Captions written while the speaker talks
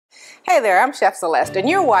Hey there, I'm Chef Celeste, and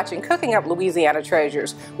you're watching Cooking Up Louisiana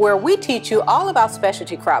Treasures, where we teach you all about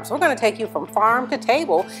specialty crops. We're going to take you from farm to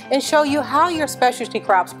table and show you how your specialty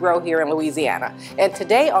crops grow here in Louisiana. And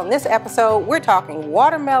today on this episode, we're talking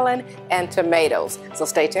watermelon and tomatoes. So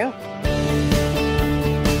stay tuned.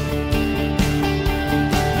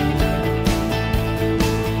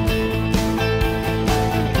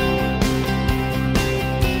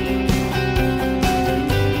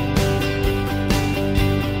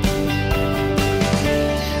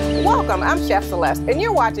 Welcome, I'm Chef Celeste, and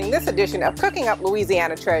you're watching this edition of Cooking Up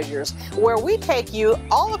Louisiana Treasures, where we take you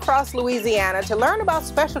all across Louisiana to learn about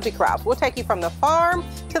specialty crops. We'll take you from the farm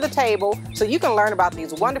to the table so you can learn about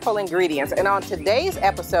these wonderful ingredients. And on today's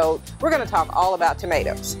episode, we're going to talk all about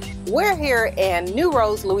tomatoes. We're here in New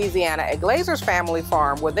Roads, Louisiana, at Glazer's family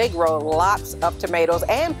farm, where they grow lots of tomatoes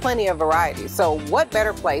and plenty of varieties. So what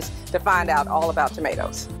better place to find out all about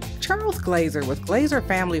tomatoes? Charles Glazer with Glazer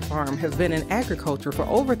Family Farm has been in agriculture for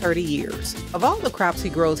over 30 years. Of all the crops he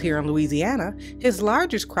grows here in Louisiana, his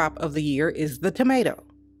largest crop of the year is the tomato.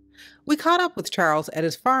 We caught up with Charles at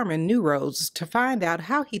his farm in New Roads to find out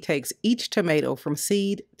how he takes each tomato from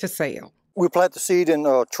seed to sale. We plant the seed in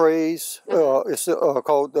trays. It's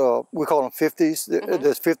called, we call them 50s.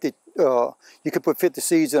 There's 50, you can put 50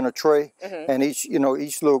 seeds in a tray, and each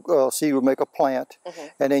little seed will make a plant,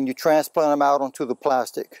 and then you transplant them out onto the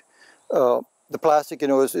plastic. The plastic,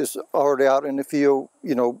 is already out in the field.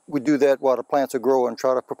 We do that while the plants are growing,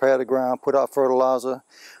 try to prepare the ground, put out fertilizer.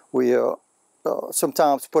 We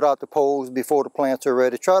sometimes put out the poles before the plants are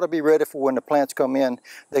ready. Try to be ready for when the plants come in,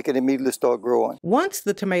 they can immediately start growing. Once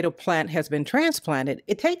the tomato plant has been transplanted,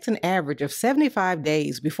 it takes an average of 75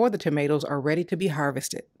 days before the tomatoes are ready to be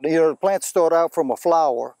harvested. The plants start out from a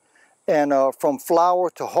flower, and from flower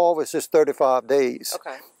to harvest is 35 days.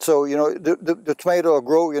 Okay. So, the tomato will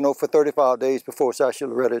grow, for 35 days before it's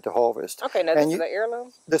actually ready to harvest. Okay, now this is an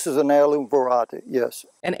heirloom? This is an heirloom variety, yes.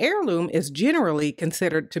 An heirloom is generally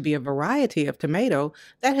considered to be a variety of tomato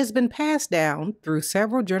that has been passed down through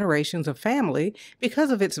several generations of family because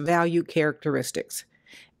of its valued characteristics.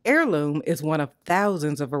 Heirloom is one of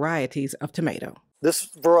thousands of varieties of tomato. This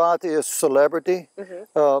variety is Celebrity.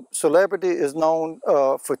 Celebrity is known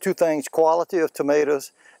for two things: quality of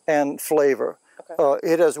tomatoes and flavor.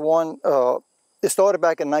 Okay. It has won, it started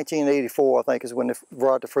back in 1984, I think, is when the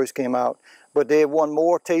variety first came out. But they have won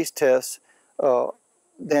more taste tests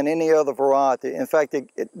than any other variety. In fact,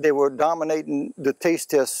 they were dominating the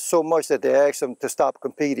taste tests so much that they asked them to stop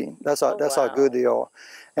competing. That's how good they are.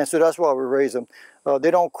 And so that's why we raise them.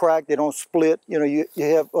 They don't crack, they don't split. You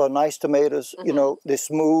have nice tomatoes. They're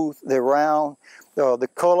smooth, they're round. The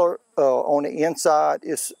color on the inside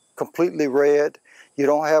is completely red. You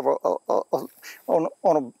don't have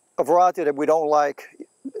on a variety that we don't like.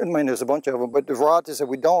 I mean, there's a bunch of them, but the varieties that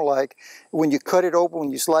we don't like, when you cut it open,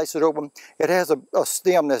 when you slice it open, it has a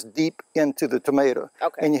stem that's deep into the tomato.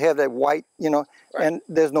 Okay. And you have that white, right. And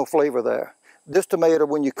there's no flavor there. This tomato,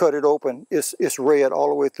 when you cut it open, it's red all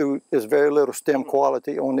the way through. There's very little stem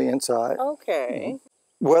quality on the inside. Okay.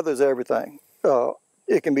 Weather's everything.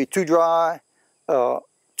 It can be too dry,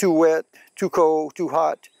 too wet, too cold, too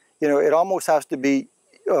hot. It almost has to be,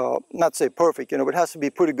 not to say perfect, but it has to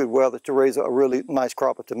be pretty good weather to raise a really nice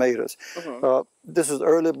crop of tomatoes. This is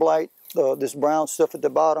early blight, this brown stuff at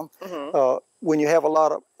the bottom. When you have a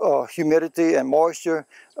lot of humidity and moisture,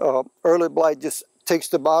 early blight just takes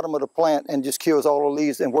the bottom of the plant and just kills all the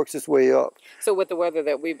leaves and works its way up. So with the weather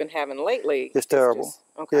that we've been having lately, it's terrible.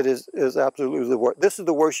 Okay. It is absolutely the worst. This is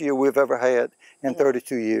the worst year we've ever had in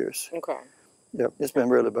 32 years. Okay. Yep, it's been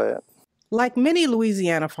really bad. Like many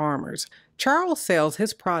Louisiana farmers, Charles sells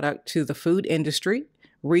his product to the food industry,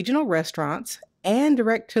 regional restaurants, and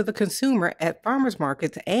direct to the consumer at farmers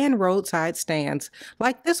markets and roadside stands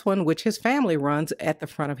like this one, which his family runs at the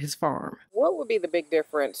front of his farm. What would be the big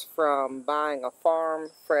difference from buying a farm,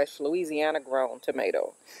 fresh, Louisiana-grown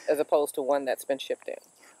tomato as opposed to one that's been shipped in?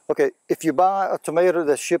 Okay, if you buy a tomato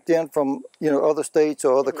that's shipped in from, other states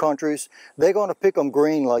or other countries, they're going to pick them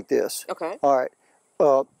green like this. Okay. All right.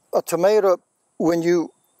 A tomato, when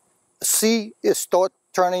you see it start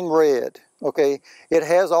turning red, okay, it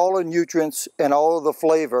has all the nutrients and all of the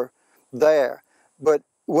flavor there. But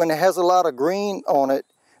when it has a lot of green on it,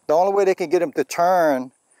 the only way they can get them to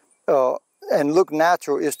turn and look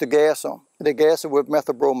natural is to gas them. They gas them with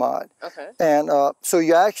methobromide. Okay. And so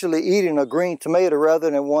you're actually eating a green tomato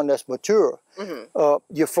rather than one that's mature.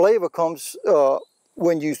 Your flavor comes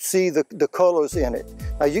when you see the colors in it.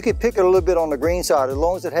 Now you can pick it a little bit on the green side as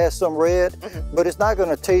long as it has some red, but it's not going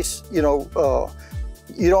to taste, you're not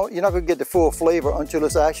going to get the full flavor until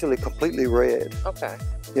it's actually completely red. Okay.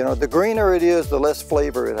 You know, the greener it is, the less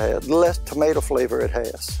flavor it has, the less tomato flavor it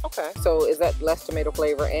has. Okay, so is that less tomato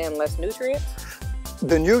flavor and less nutrients?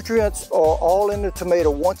 The nutrients are all in the tomato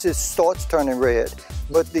once it starts turning red.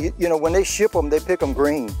 But you know, when they ship them, they pick them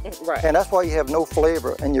green. Right. And that's why you have no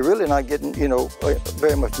flavor, and you're really not getting, you know,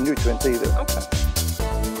 very much nutrients either. Okay.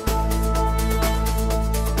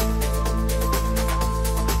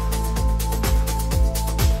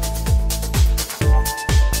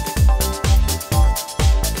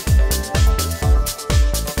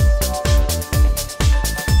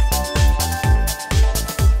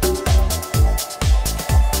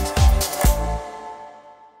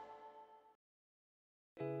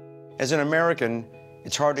 As an American,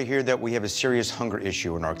 it's hard to hear that we have a serious hunger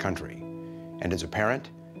issue in our country. And as a parent,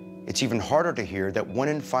 it's even harder to hear that 1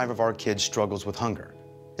 in 5 of our kids struggles with hunger,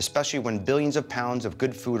 especially when billions of pounds of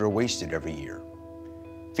good food are wasted every year.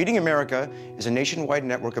 Feeding America is a nationwide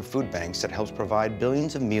network of food banks that helps provide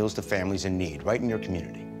billions of meals to families in need right in your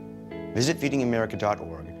community. Visit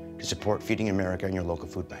feedingamerica.org to support Feeding America in your local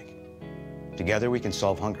food bank. Together we can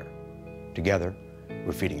solve hunger. Together,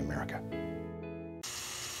 we're Feeding America.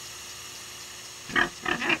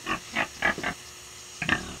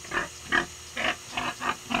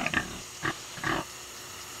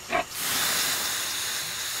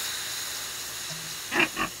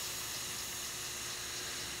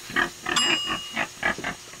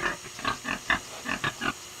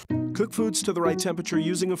 Cook foods to the right temperature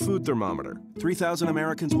using a food thermometer. 3,000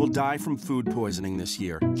 Americans will die from food poisoning this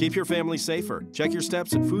year. Keep your family safer. Check your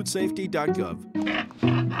steps at foodsafety.gov.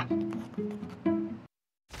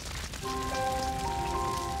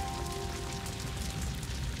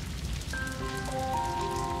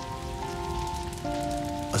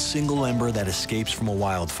 A single ember that escapes from a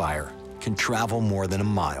wildfire can travel more than a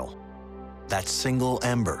mile. That single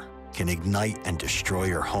ember can ignite and destroy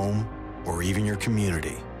your home or even your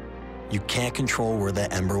community. You can't control where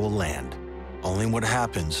that ember will land, only what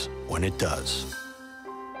happens when it does.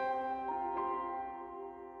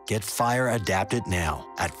 Get Fire Adapted now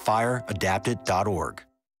at fireadapted.org.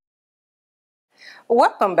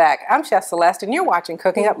 Welcome back. I'm Chef Celeste, and you're watching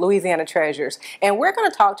Cooking Up Louisiana Treasures. And we're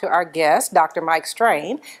going to talk to our guest, Dr. Mike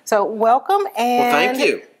Strain. So welcome. And well, thank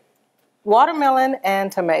you. Watermelon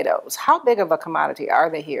and tomatoes. How big of a commodity are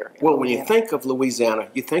they here? Well, when you think of Louisiana,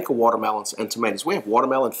 you think of watermelons and tomatoes. We have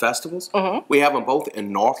watermelon festivals. Mm-hmm. We have them both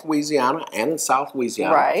in North Louisiana and in South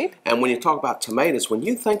Louisiana. Right. And when you talk about tomatoes, when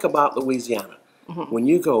you think about Louisiana, mm-hmm. when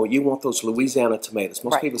you go, you want those Louisiana tomatoes.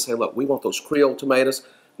 Most people say, look, we want those Creole tomatoes.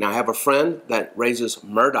 Now, I have a friend that raises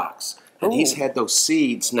Murdochs, and he's had those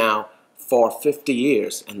seeds now for 50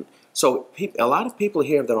 years. And so a lot of people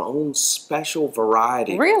here have their own special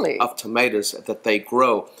variety of tomatoes that they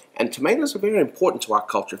grow. And tomatoes are very important to our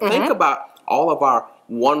culture. Mm-hmm. Think about all of our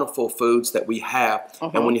wonderful foods that we have.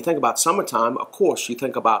 Mm-hmm. And when you think about summertime, of course, you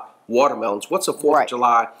think about watermelons. What's a 4th of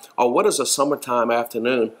July? Or what is a summertime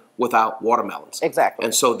afternoon without watermelons? Exactly.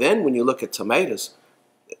 And so then when you look at tomatoes,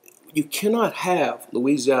 you cannot have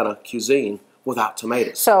Louisiana cuisine without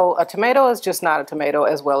tomatoes. So a tomato is just not a tomato,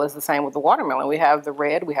 as well as the same with the watermelon. We have the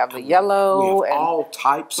red, we have the yellow. We have all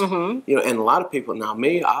types. Mm-hmm. You know, and a lot of people, now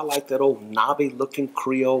me, I like that old knobby looking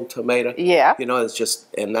Creole tomato. Yeah. You know, it's just,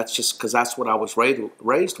 and that's just because that's what I was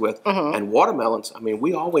raised with. Mm-hmm. And watermelons, I mean,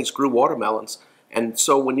 we always grew watermelons. And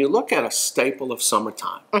so when you look at a staple of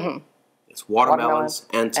summertime, mm-hmm. it's watermelons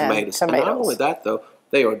and tomatoes. And not only that, though,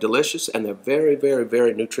 they are delicious, and they're very, very,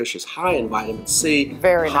 very nutritious, high in vitamin C,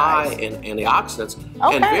 high in antioxidants,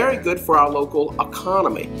 and very good for our local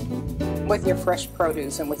economy. With your fresh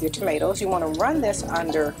produce and with your tomatoes, you want to run this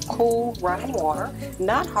under cool running water,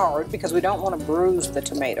 not hard, because we don't want to bruise the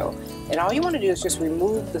tomato. And all you want to do is just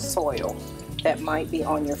remove the soil that might be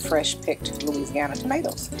on your fresh picked Louisiana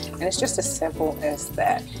tomatoes. And it's just as simple as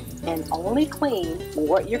that. And only clean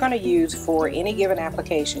what you're going to use for any given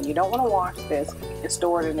application. You don't want to wash this and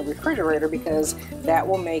store it in the refrigerator, because that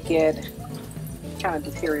will make it kind of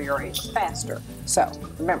deteriorate faster. So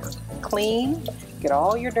remember, clean, get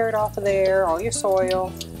all your dirt off of there, all your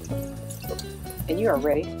soil, and you are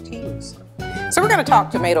ready to use. So we're going to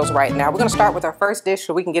talk tomatoes right now. We're going to start with our first dish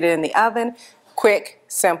so we can get it in the oven. Quick,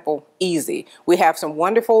 simple, easy. We have some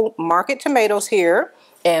wonderful market tomatoes here.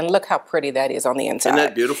 And look how pretty that is on the inside. Isn't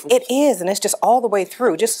that beautiful? It is, and it's just all the way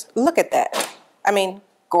through. Just look at that. I mean,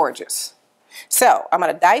 gorgeous. So I'm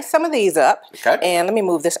going to dice some of these up. Okay. And let me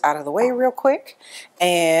move this out of the way real quick.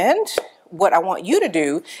 And what I want you to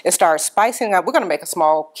do is start spicing up. We're going to make a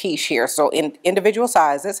small quiche here, so in individual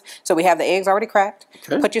sizes. So we have the eggs already cracked.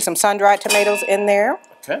 Okay. Put you some sun-dried tomatoes in there.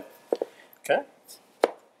 Okay. Okay.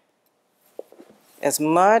 As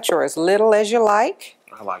much or as little as you like.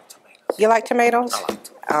 I like tomatoes. You like tomatoes? I like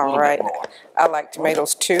tomatoes. All right. I like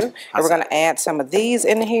tomatoes too. And we're going to add some of these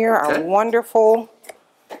in here. Our wonderful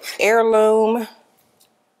heirloom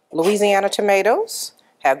Louisiana tomatoes.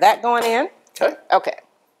 Have that going in. Okay. Okay.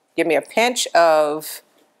 Give me a pinch of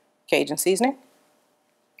Cajun seasoning.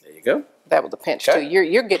 There you go. That was a pinch too.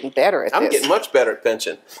 You're getting better at this. I'm getting much better at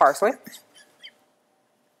pinching. Parsley.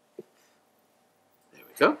 There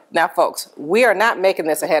we go. Now, folks, we are not making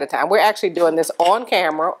this ahead of time. We're actually doing this on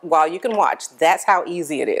camera while you can watch. That's how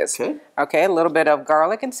easy it is. Okay. Okay, a little bit of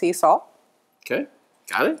garlic and sea salt. Okay.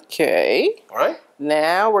 Got it? Okay. All right.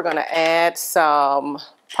 Now we're going to add some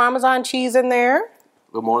Parmesan cheese in there. A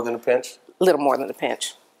little more than a pinch? A little more than a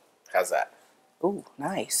pinch. How's that? Ooh,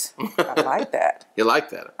 nice. I like that. You like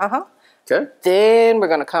that? Uh-huh. Okay. Then we're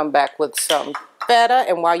going to come back with some feta.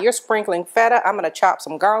 And while you're sprinkling feta, I'm going to chop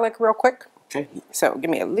some garlic real quick. Okay. So give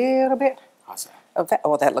me a little bit How's that? of that.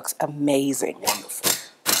 Oh, that looks amazing. Wonderful.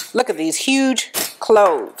 Look at these huge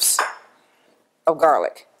cloves of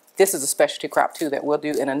garlic. This is a specialty crop too that we'll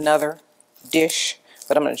do in another dish.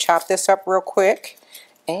 But I'm going to chop this up real quick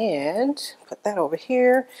and put that over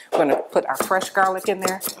here. We're going to put our fresh garlic in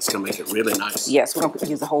there. That's going to make it really nice. Yes, we're going to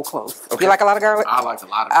use the whole clove. Okay. You like a lot of garlic? I like a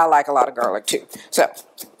lot of I like a lot of garlic too. So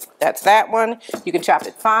that's that one. You can chop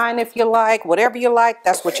it fine if you like. Whatever you like,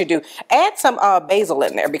 that's what you do. Add some basil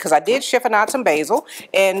in there because I did chiffonade some basil.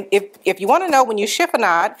 And if you want to know when you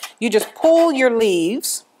chiffonade, you just pull your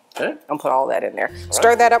leaves. Okay. And put all that in there.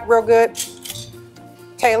 Stir that up real good.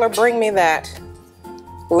 Taylor, bring me that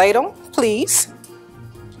ladle, please.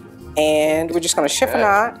 And we're just going to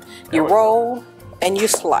chiffonade. You roll and you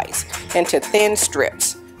slice into thin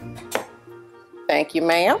strips. Thank you,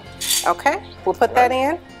 ma'am. Okay, we'll put that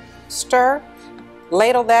in. Stir.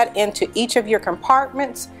 Ladle that into each of your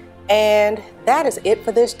compartments. And that is it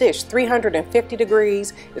for this dish. 350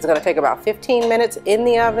 degrees. It's going to take about 15 minutes in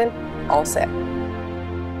the oven. All set.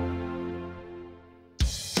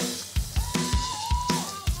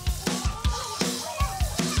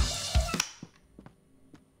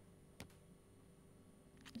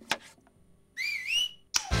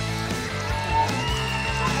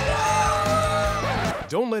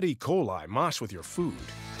 Don't let E. coli mosh with your food.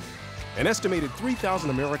 An estimated 3,000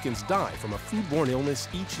 Americans die from a foodborne illness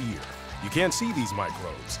each year. You can't see these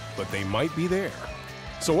microbes, but they might be there.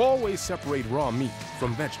 So always separate raw meat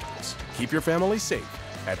from vegetables. Keep your family safe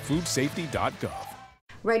at foodsafety.gov.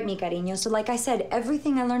 Right, mi cariño. So like I said,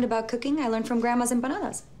 everything I learned about cooking, I learned from Grandma's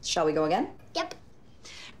empanadas. Shall we go again? Yep.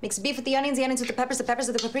 Mix beef with the onions with the peppers with the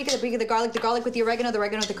paprika with the garlic with the oregano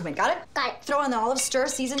with the cumin. Got it? Got it. Throw in the olives, stir,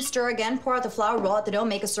 season, stir again, pour out the flour, roll out the dough,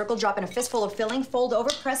 make a circle, drop in a fistful of filling, fold over,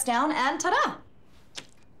 press down, and ta-da!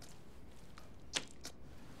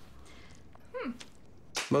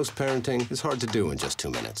 Most parenting is hard to do in just 2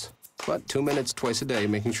 minutes. But 2 minutes twice a day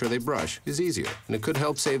making sure they brush is easier, and it could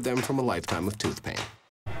help save them from a lifetime of tooth pain.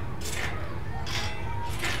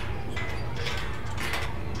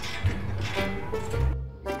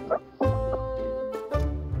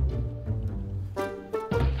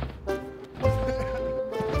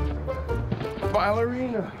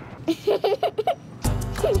 Ballerina.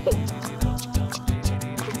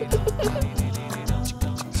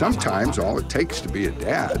 Sometimes all it takes to be a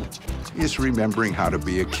dad is remembering how to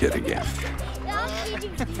be a kid again.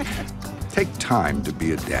 Take time to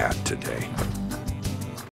be a dad today.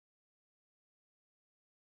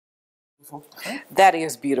 That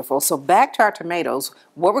is beautiful. So back to our tomatoes.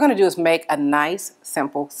 What we're going to do is make a nice,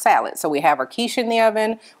 simple salad. So we have our quiche in the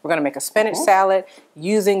oven. We're going to make a spinach salad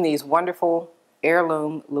using these wonderful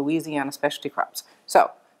heirloom Louisiana Specialty Crops. So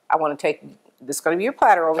I want to take, this is going to be your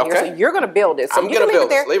platter over here. So you're going to build it. So I'm going to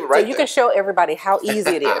build it. Leave it right there. So you can show everybody how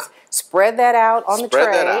easy it is. Spread that out on the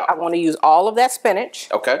tray. I want to use all of that spinach.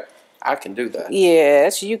 Okay. I can do that.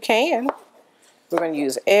 Yes, you can. We're going to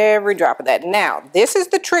use every drop of that. Now, this is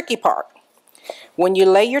the tricky part. When you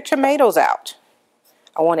lay your tomatoes out,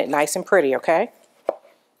 I want it nice and pretty, okay?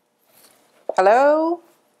 Hello?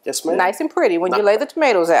 Yes, ma'am. Nice and pretty when you lay the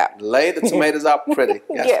tomatoes out. Lay the tomatoes out pretty.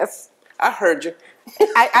 Yes. I heard you.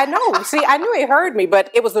 I know. See, I knew he heard me,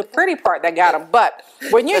 but it was the pretty part that got him. But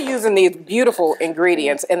when you're using these beautiful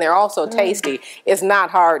ingredients and they're also tasty, it's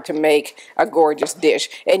not hard to make a gorgeous dish.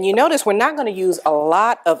 And you notice we're not going to use a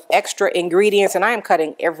lot of extra ingredients, and I am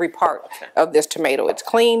cutting every part of this tomato. It's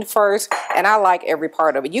cleaned first, and I like every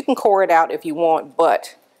part of it. You can core it out if you want,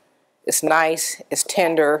 but it's nice, it's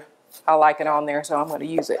tender. I like it on there, so I'm going to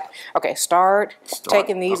use it. Okay, start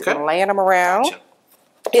taking these and laying them around. Gotcha.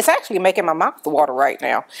 It's actually making my mouth water right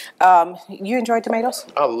now. You enjoy tomatoes?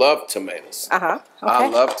 I love tomatoes. Okay. I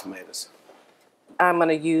love tomatoes. I'm going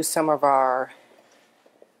to use some of our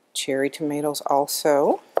cherry tomatoes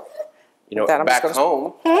also. You know, back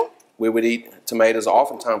home, we would eat tomatoes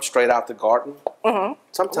oftentimes straight out the garden.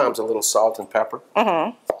 Sometimes a little salt and pepper.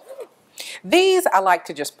 These I like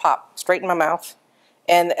to just pop straight in my mouth.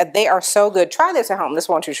 And they are so good. Try this at home. This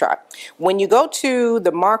one you try. When you go to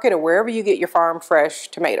the market or wherever you get your farm fresh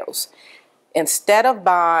tomatoes, instead of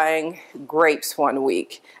buying grapes one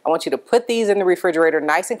week, I want you to put these in the refrigerator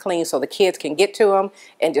nice and clean so the kids can get to them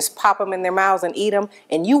and just pop them in their mouths and eat them.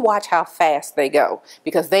 And you watch how fast they go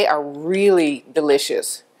because they are really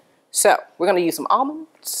delicious. So we're going to use some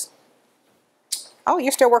almonds. Oh,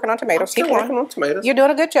 you're still working on tomatoes. I'm still working on tomatoes. You're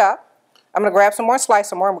doing a good job. I'm going to grab some more, slice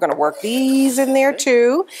some more, and we're going to work these in there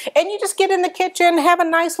too. And you just get in the kitchen, have a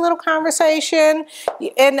nice little conversation.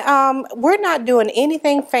 And we're not doing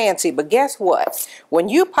anything fancy, but guess what? When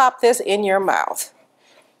you pop this in your mouth,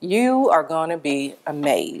 you are going to be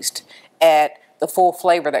amazed at the full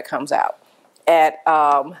flavor that comes out, at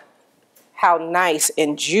how nice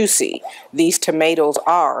and juicy these tomatoes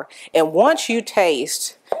are. And once you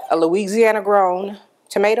taste a Louisiana-grown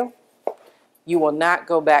tomato, you will not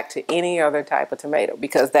go back to any other type of tomato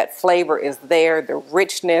because that flavor is there, the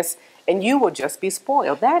richness, and you will just be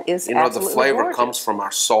spoiled. That is absolutely the flavor gorgeous. Comes from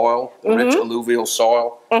our soil, the rich alluvial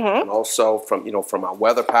soil, and also from, from our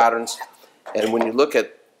weather patterns. And when you look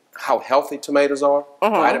at how healthy tomatoes are,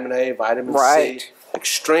 vitamin A, vitamin C,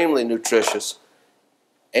 extremely nutritious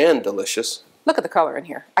and delicious. Look at the color in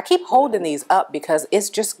here. I keep holding these up because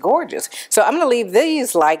it's just gorgeous. So I'm going to leave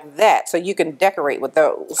these like that so you can decorate with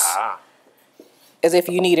those. As if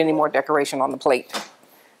you need any more decoration on the plate.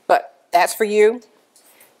 But that's for you.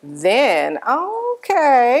 Then,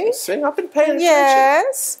 okay. See, I've been paying attention.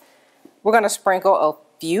 Yes. We're going to sprinkle a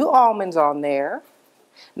few almonds on there.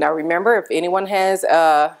 Now remember, if anyone has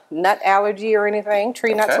a nut allergy or anything,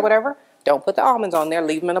 tree nuts or whatever, don't put the almonds on there.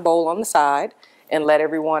 Leave them in a bowl on the side and let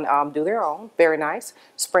everyone do their own. Very nice.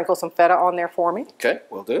 Sprinkle some feta on there for me. Okay,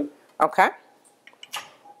 will do. Okay.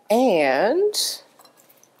 And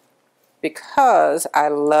because I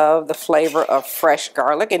love the flavor of fresh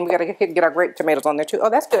garlic, and we got to get our grape tomatoes on there too.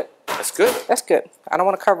 Oh, that's good. That's good. That's good. I don't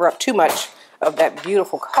want to cover up too much of that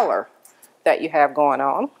beautiful color that you have going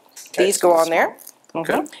on. Okay, these go on there.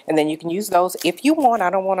 Okay. And then you can use those if you want.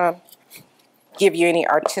 I don't want to give you any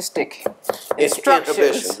artistic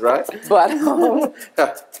instructions, right?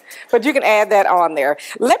 But you can add that on there.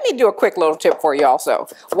 Let me do a quick little tip for you also.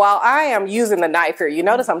 While I am using the knife here, you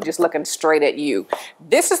notice I'm just looking straight at you.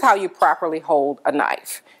 This is how you properly hold a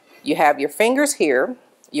knife. You have your fingers here,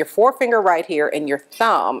 your forefinger right here, and your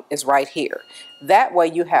thumb is right here. That way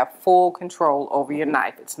you have full control over your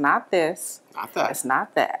knife. It's not this. Not that. It's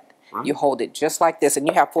not that. You hold it just like this and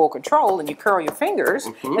you have full control and you curl your fingers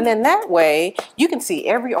and then that way you can see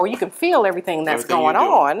or you can feel everything that's going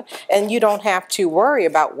on and you don't have to worry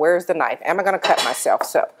about where's the knife. Am I going to cut myself?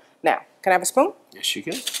 So now, can I have a spoon? Yes, you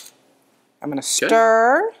can. I'm going to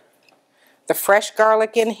stir the fresh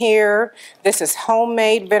garlic in here. This is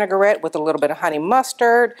homemade vinaigrette with a little bit of honey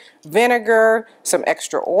mustard, vinegar, some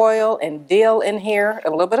extra oil and dill in here, a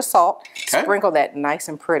little bit of salt. Sprinkle that nice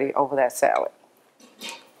and pretty over that salad.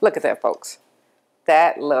 Look at that, folks.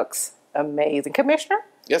 That looks amazing. Commissioner?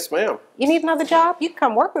 Yes, ma'am. You need another job? You can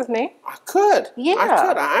come work with me. I could. Yeah.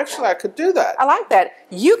 I could. I could do that. I like that.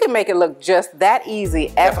 You can make it look just that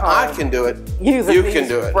easy at home. If I can do it, you can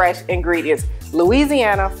do it. Fresh ingredients.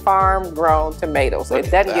 Louisiana farm-grown tomatoes. It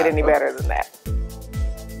doesn't get any better than that.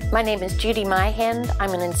 My name is Judy Myhand.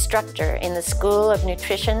 I'm an instructor in the School of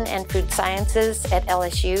Nutrition and Food Sciences at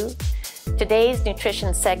LSU. Today's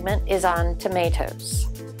nutrition segment is on tomatoes.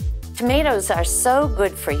 Tomatoes are so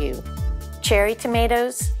good for you. Cherry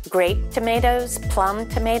tomatoes, grape tomatoes, plum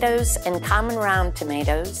tomatoes, and common round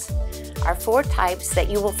tomatoes are 4 types that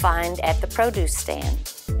you will find at the produce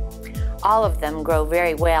stand. All of them grow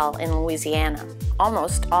very well in Louisiana,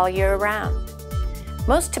 almost all year round.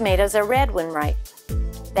 Most tomatoes are red when ripe.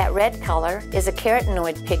 That red color is a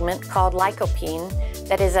carotenoid pigment called lycopene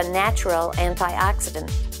that is a natural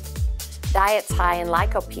antioxidant. Diets high in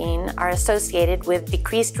lycopene are associated with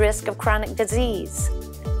decreased risk of chronic disease.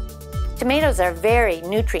 Tomatoes are very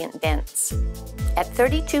nutrient dense. At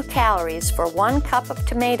 32 calories for 1 cup of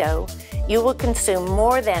tomato, you will consume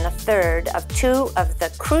more than 1/3 of 2 of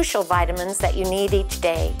the crucial vitamins that you need each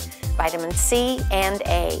day, vitamin C and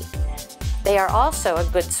A. They are also a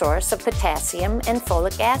good source of potassium and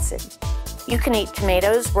folic acid. You can eat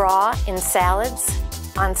tomatoes raw in salads,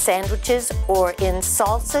 on sandwiches, or in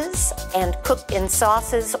salsas, and cooked in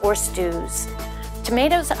sauces or stews.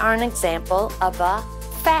 Tomatoes are an example of a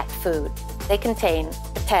fat food. They contain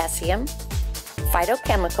potassium,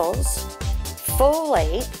 phytochemicals,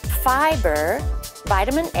 folate, fiber,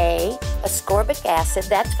 vitamin A, ascorbic acid,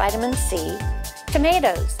 that's vitamin C,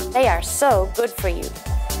 tomatoes, they are so good for you.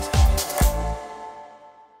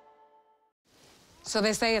 So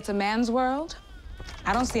they say it's a man's world?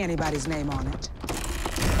 I don't see anybody's name on it.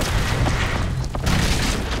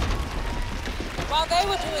 While they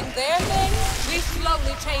were doing their thing, we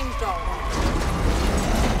slowly changed all that.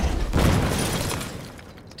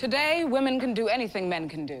 Today, women can do anything men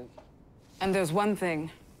can do. And there's one thing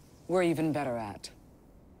we're even better at.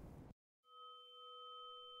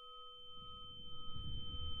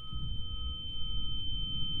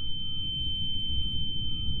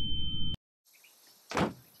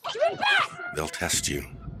 They'll test you.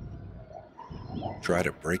 Try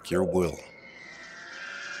to break your will.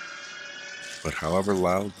 But however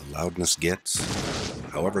loud the loudness gets,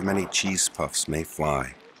 however many cheese puffs may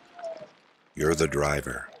fly, you're the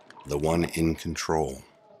driver, the one in control.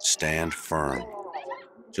 Stand firm.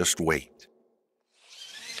 Just wait.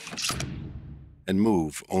 And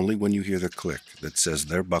move only when you hear the click that says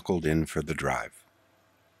they're buckled in for the drive.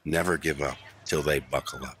 Never give up till they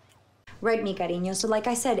buckle up. Right, mi cariño. So like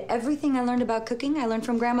I said, everything I learned about cooking, I learned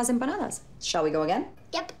from Grandma's empanadas. Shall we go again?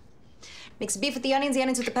 Yep. Mix beef with the onions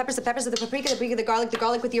with the peppers with the paprika the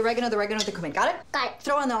garlic with the oregano with the cumin. Got it? Got it.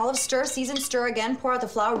 Throw on the olives, stir, season, stir again, pour out the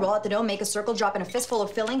flour, roll out the dough, make a circle, drop in a fistful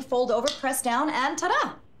of filling, fold over, press down, and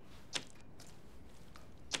ta-da!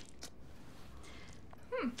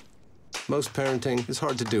 Most parenting is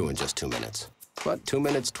hard to do in just 2 minutes. But 2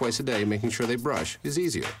 minutes twice a day making sure they brush is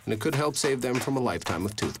easier, and it could help save them from a lifetime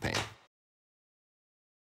of tooth pain.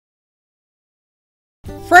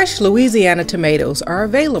 Fresh Louisiana tomatoes are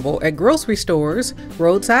available at grocery stores,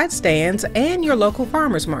 roadside stands, and your local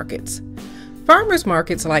farmers markets. Farmers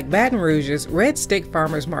markets like Baton Rouge's Red Stick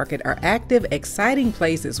Farmers Market are active, exciting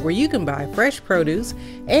places where you can buy fresh produce,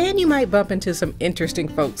 and you might bump into some interesting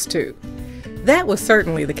folks too. That was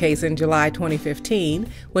certainly the case in July 2015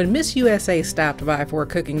 when Miss USA stopped by for a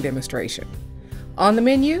cooking demonstration. On the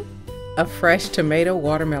menu, a fresh tomato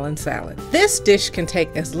watermelon salad. This dish can take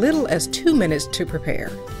as little as 2 minutes to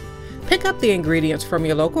prepare. Pick up the ingredients from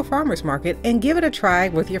your local farmers market and give it a try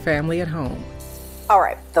with your family at home. All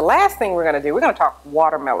right, the last thing we're going to do, we're going to talk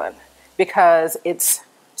watermelon because it's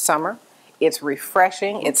summer. It's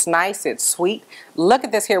refreshing. It's nice. It's sweet. Look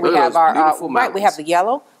at this here. We have our right. We have the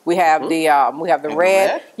yellow. We have the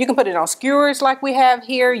red. You can put it on skewers like we have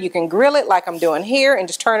here. You can grill it like I'm doing here and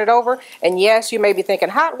just turn it over. And yes, you may be thinking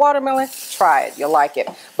hot watermelon. Try it. You'll like it.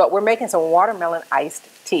 But we're making some watermelon iced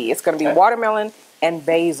tea. It's going to be watermelon and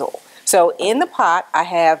basil. So in the pot, I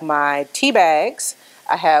have my tea bags.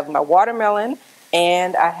 I have my watermelon,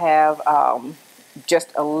 and I have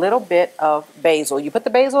just a little bit of basil. You put the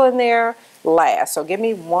basil in there last. So give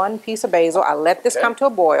me 1 piece of basil. I let this come to a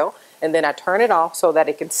boil, and then I turn it off so that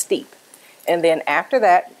it can steep. And then after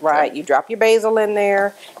that, you drop your basil in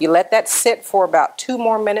there. You let that sit for about 2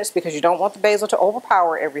 more minutes because you don't want the basil to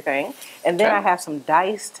overpower everything. And then I have some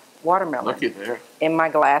diced watermelon in my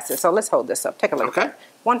glasses. So let's hold this up. Take a look. Okay.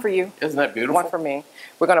 One for you. Isn't that beautiful? One for me.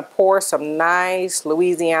 We're going to pour some nice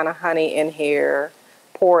Louisiana honey in here.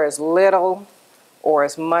 Pour as little or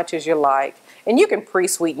as much as you like. And you can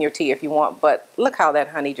pre-sweeten your tea if you want, but look how that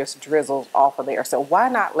honey just drizzles off of there. So why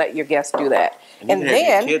not let your guests do that? And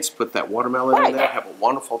then your kids put that watermelon in there, have a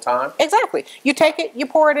wonderful time. Exactly. You take it, you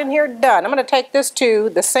pour it in here, done. I'm going to take this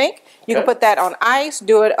to the sink. You can put that on ice.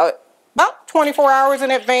 Do it about 24 hours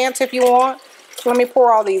in advance if you want. Let me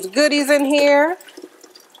pour all these goodies in here.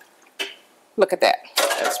 Look at that.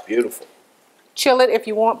 That's beautiful. Chill it if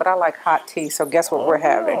you want, but I like hot tea, so guess what we're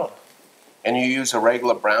having? And you use a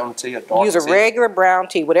regular brown tea, a dark tea? Use a regular brown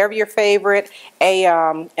tea, whatever your favorite.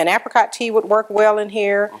 An apricot tea would work well in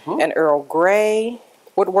here. An Earl Grey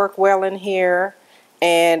would work well in here.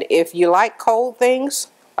 And if you like cold things,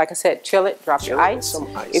 like I said, chill it, drop your ice. Some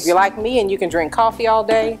ice. If you're like me and you can drink coffee all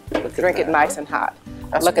day, drink it nice and hot.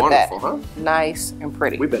 That's Look at wonderful, that. Huh? Nice and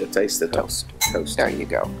pretty. We better taste the toast. There you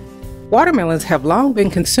go. Watermelons have long been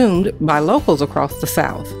consumed by locals across the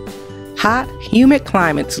South. Hot, humid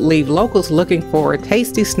climates leave locals looking for a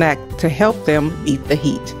tasty snack to help them beat the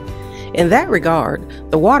heat. In that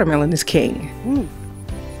regard, the watermelon is king.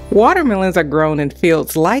 Watermelons are grown in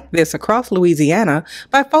fields like this across Louisiana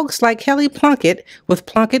by folks like Kelly Plunkett with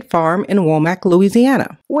Plunkett Farm in Womack,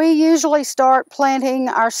 Louisiana. We usually start planting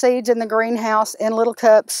our seeds in the greenhouse in little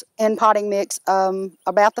cups in potting mix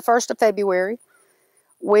about the 1st of February.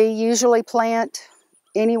 We usually plant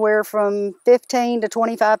anywhere from 15 to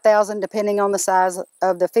 25,000 depending on the size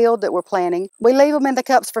of the field that we're planting. We leave them in the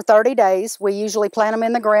cups for 30 days. We usually plant them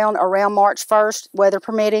in the ground around March 1st, weather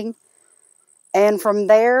permitting. And from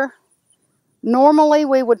there, Normally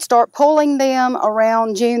we would start pulling them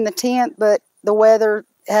around June the 10th, but the weather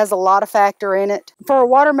has a lot of factor in it. For a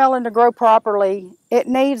watermelon to grow properly, it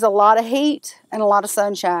needs a lot of heat and a lot of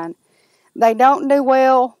sunshine. They don't do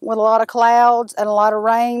well with a lot of clouds and a lot of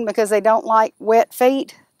rain because they don't like wet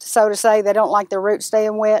feet, so to say. They don't like their roots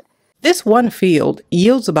staying wet. This one field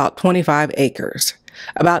yields about 25 acres.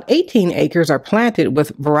 About 18 acres are planted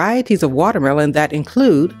with varieties of watermelon that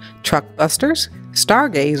include Truckbusters,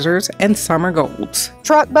 Stargazers, and Summer Golds.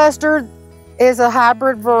 Truckbuster is a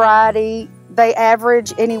hybrid variety. They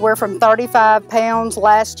average anywhere from 35 pounds.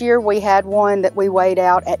 Last year we had one that we weighed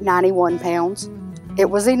out at 91 pounds. It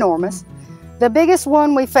was enormous. The biggest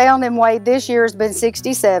one we found and weighed this year has been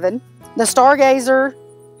 67. The Stargazer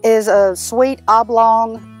is a sweet,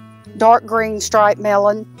 oblong, dark green striped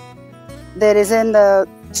melon that is in the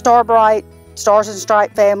Starbright, Stars and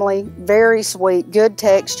Stripe family. Very sweet, good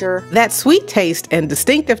texture. That sweet taste and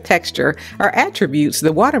distinctive texture are attributes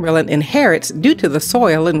the watermelon inherits due to the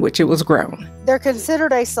soil in which it was grown. They're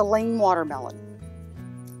considered a saline watermelon.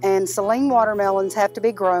 And saline watermelons have to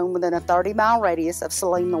be grown within a 30-mile radius of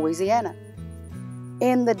Saline, Louisiana,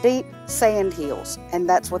 in the deep sand hills, and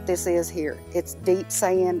that's what this is here. It's deep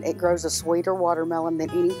sand. It grows a sweeter watermelon than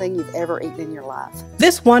anything you've ever eaten in your life.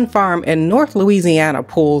 This one farm in North Louisiana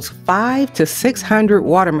pulls 500 to 600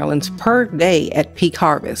 watermelons per day at peak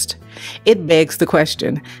harvest. It begs the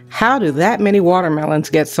question, how do that many watermelons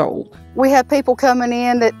get sold? We have people coming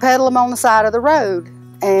in that peddle them on the side of the road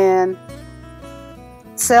and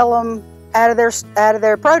sell them out of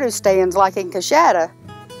their produce stands, like in Coshada.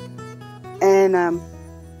 And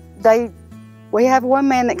we have one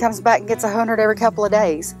man that comes back and gets 100 every couple of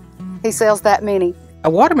days. He sells that many. A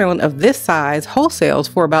watermelon of this size wholesales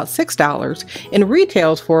for about $6 and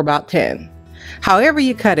retails for about $10. However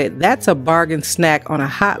you cut it, that's a bargain snack on a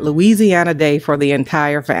hot Louisiana day for the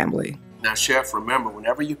entire family. Now, Chef, remember,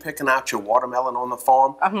 whenever you're picking out your watermelon on the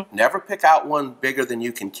farm, never pick out one bigger than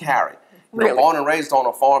you can carry. Really? Born and raised on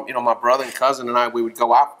a farm, my brother and cousin and I, we would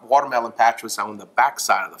go out, watermelon patch was on the back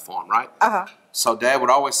side of the farm, right? So Dad would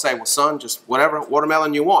always say, well, son, just whatever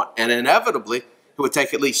watermelon you want. And inevitably, it would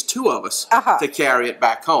take at least two of us to carry it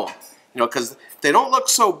back home. Because they don't look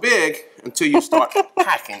so big until you start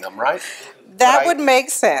packing them, right? That would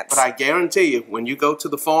make sense. But I guarantee you, when you go to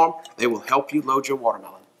the farm, they will help you load your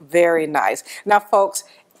watermelon. Very nice. Now, folks,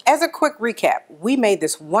 as a quick recap, we made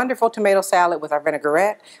this wonderful tomato salad with our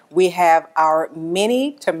vinaigrette. We have our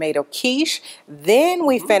mini tomato quiche. Then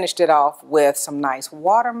we finished it off with some nice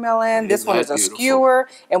watermelon. This one is a skewer.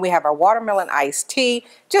 And we have our watermelon iced tea.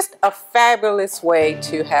 Just a fabulous way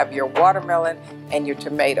to have your watermelon and your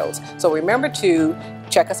tomatoes. So remember to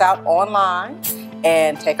check us out online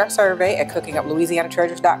and take our survey at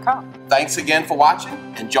cookinguplouisianatreasures.com. Thanks again for watching,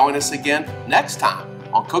 and join us again next time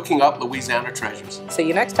on Cooking Up Louisiana Treasures. See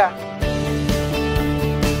you next time.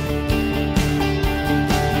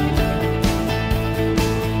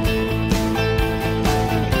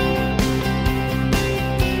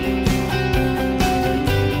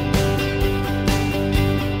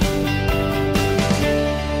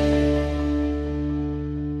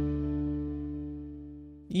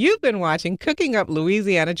 You've been watching Cooking Up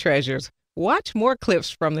Louisiana Treasures. Watch more clips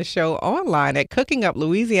from the show online at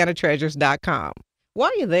cookinguplouisianatreasures.com.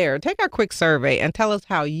 While you're there, take our quick survey and tell us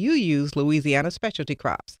how you use Louisiana Specialty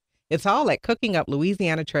Crops. It's all at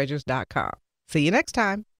cookinguplouisianatreasures.com. See you next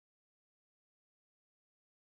time.